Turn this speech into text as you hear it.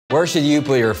Where should you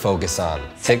put your focus on?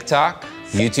 TikTok,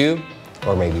 YouTube,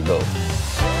 or maybe both?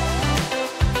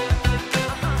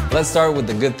 Let's start with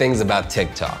the good things about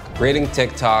TikTok. Creating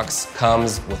TikToks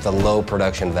comes with a low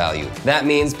production value. That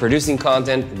means producing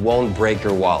content won't break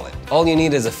your wallet. All you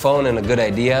need is a phone and a good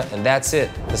idea, and that's it.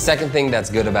 The second thing that's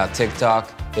good about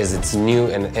TikTok is its new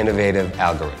and innovative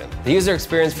algorithm. The user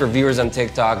experience for viewers on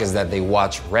TikTok is that they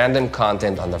watch random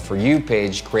content on the For You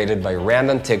page created by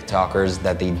random TikTokers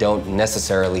that they don't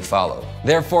necessarily follow.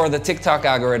 Therefore, the TikTok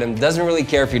algorithm doesn't really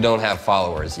care if you don't have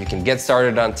followers. You can get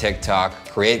started on TikTok,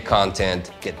 create content,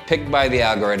 get picked by the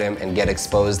algorithm, and get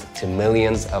exposed to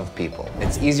millions of people.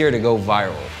 It's easier to go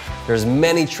viral. There's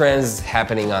many trends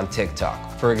happening on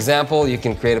TikTok. For example, you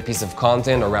can create a piece of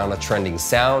content around a trending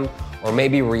sound, or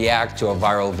maybe react to a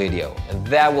viral video, and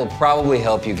that will probably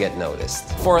help you get noticed.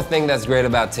 Fourth thing that's great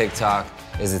about TikTok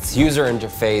is its user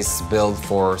interface built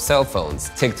for cell phones.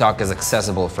 TikTok is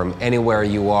accessible from anywhere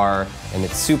you are, and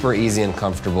it's super easy and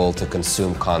comfortable to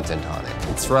consume content on it.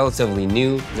 It's relatively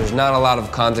new. There's not a lot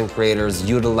of content creators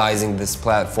utilizing this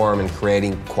platform and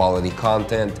creating quality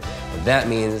content, and that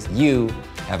means you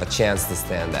have a chance to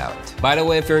stand out. By the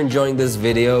way, if you're enjoying this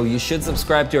video, you should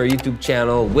subscribe to our YouTube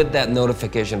channel with that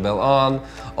notification bell on.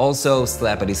 Also,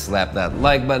 slappity slap that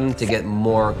like button to get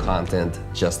more content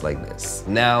just like this.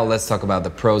 Now, let's talk about the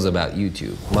pros about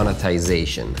YouTube.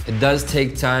 Monetization. It does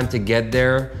take time to get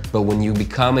there, but when you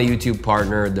become a YouTube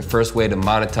partner, the first way to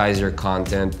monetize your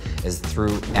content is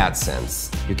through AdSense.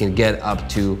 You can get up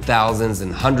to thousands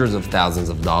and hundreds of thousands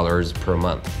of dollars per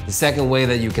month. The second way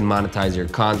that you can monetize your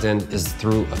content is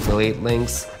through affiliate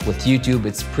links. With YouTube,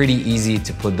 it's pretty easy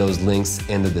to put those links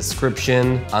in the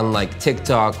description, unlike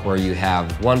TikTok where you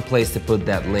have one place to put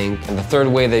that link. And the third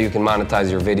way that you can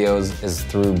monetize your videos is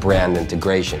through brand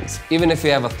integrations. Even if you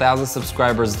have 1,000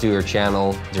 subscribers to your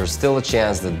channel, there's still a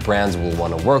chance that brands will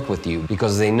want to work with you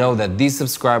because they know that these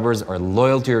subscribers are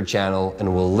loyal to your channel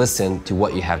and will listen to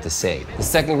what you have to say. The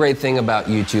second great thing about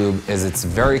YouTube is it's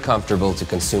very comfortable to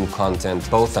consume content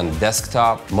both on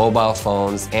desktop, mobile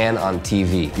phones, and on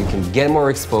TV. You can get more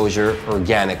exposure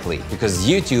organically because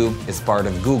YouTube is part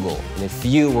of Google. And if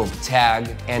you will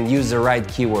tag and use the right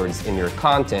keywords in your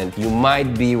content, you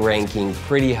might be ranking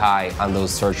pretty high on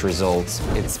those search results.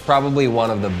 It's probably one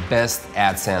of the best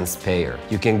AdSense payer.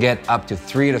 You can get up to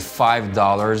 $3 to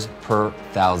 $5 per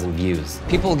 1,000 views.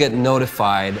 People get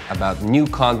notified about new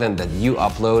content that you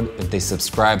upload if they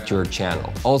subscribe to your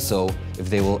channel. Also, if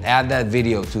they will add that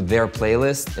video to their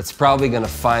playlist, it's probably gonna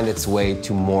find its way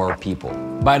to more people.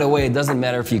 By the way, it doesn't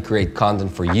matter if you create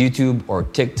content for YouTube or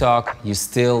TikTok, you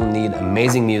still need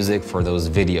amazing music for those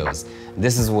videos.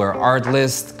 This is where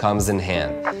Artlist comes in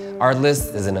hand.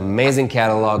 Artlist is an amazing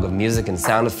catalog of music and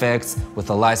sound effects with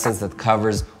a license that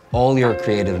covers all your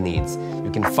creative needs.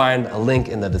 You can find a link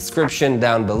in the description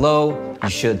down below. You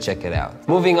should check it out.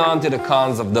 Moving on to the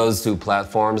cons of those two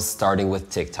platforms, starting with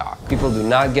TikTok. People do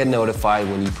not get notified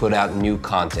when you put out new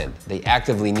content. They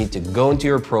actively need to go into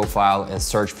your profile and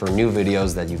search for new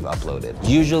videos that you've uploaded.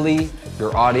 Usually,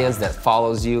 your audience that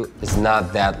follows you is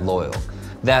not that loyal.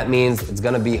 That means it's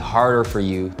gonna be harder for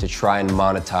you to try and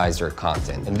monetize your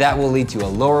content. And that will lead to a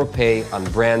lower pay on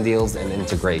brand deals and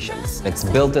integrations. It's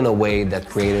built in a way that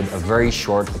created a very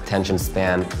short attention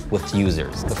span with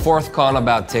users. The fourth con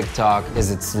about TikTok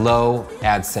is its low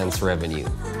AdSense revenue.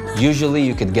 Usually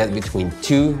you could get between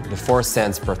 2 to 4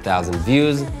 cents per 1,000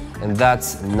 views, and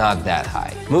that's not that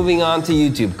high. Moving on to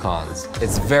YouTube cons.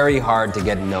 It's very hard to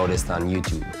get noticed on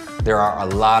YouTube. There are a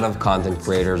lot of content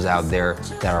creators out there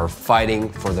that are fighting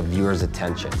for the viewer's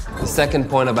attention. The second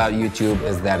point about YouTube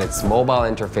is that its mobile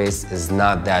interface is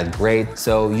not that great,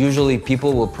 so usually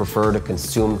people will prefer to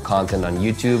consume content on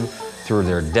YouTube through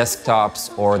their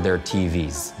desktops or their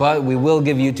TVs. But we will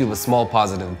give YouTube a small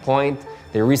positive point.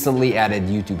 They recently added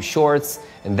YouTube Shorts,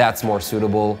 and that's more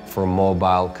suitable for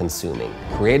mobile consuming.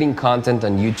 Creating content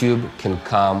on YouTube can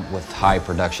come with high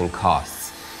production costs.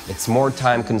 It's more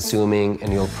time consuming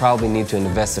and you'll probably need to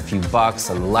invest a few bucks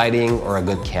on lighting or a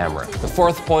good camera. The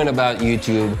fourth point about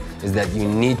YouTube is that you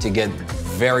need to get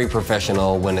very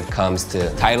professional when it comes to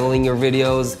titling your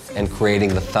videos and creating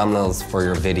the thumbnails for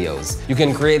your videos. You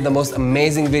can create the most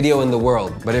amazing video in the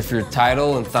world, but if your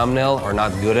title and thumbnail are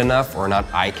not good enough or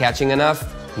not eye-catching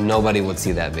enough, nobody would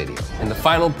see that video. And the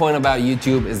final point about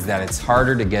YouTube is that it's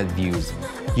harder to get views.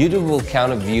 YouTube will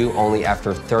count a view only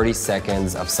after 30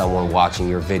 seconds of someone watching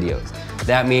your videos.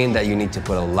 That means that you need to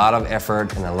put a lot of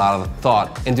effort and a lot of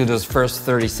thought into those first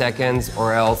 30 seconds,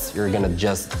 or else you're gonna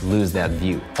just lose that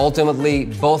view. Ultimately,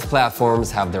 both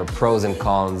platforms have their pros and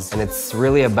cons, and it's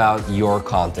really about your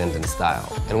content and style.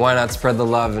 And why not spread the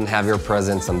love and have your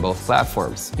presence on both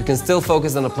platforms? You can still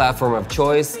focus on the platform of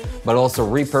choice, but also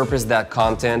repurpose that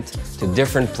content to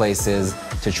different places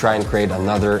to try and create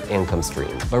another income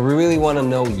stream. But we really want to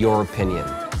know your opinion.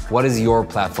 What is your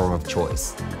platform of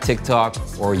choice? TikTok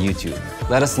or YouTube?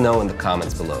 Let us know in the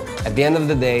comments below. At the end of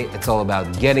the day, it's all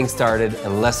about getting started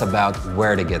and less about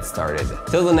where to get started.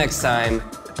 Till the next time,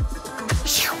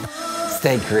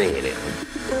 stay creative.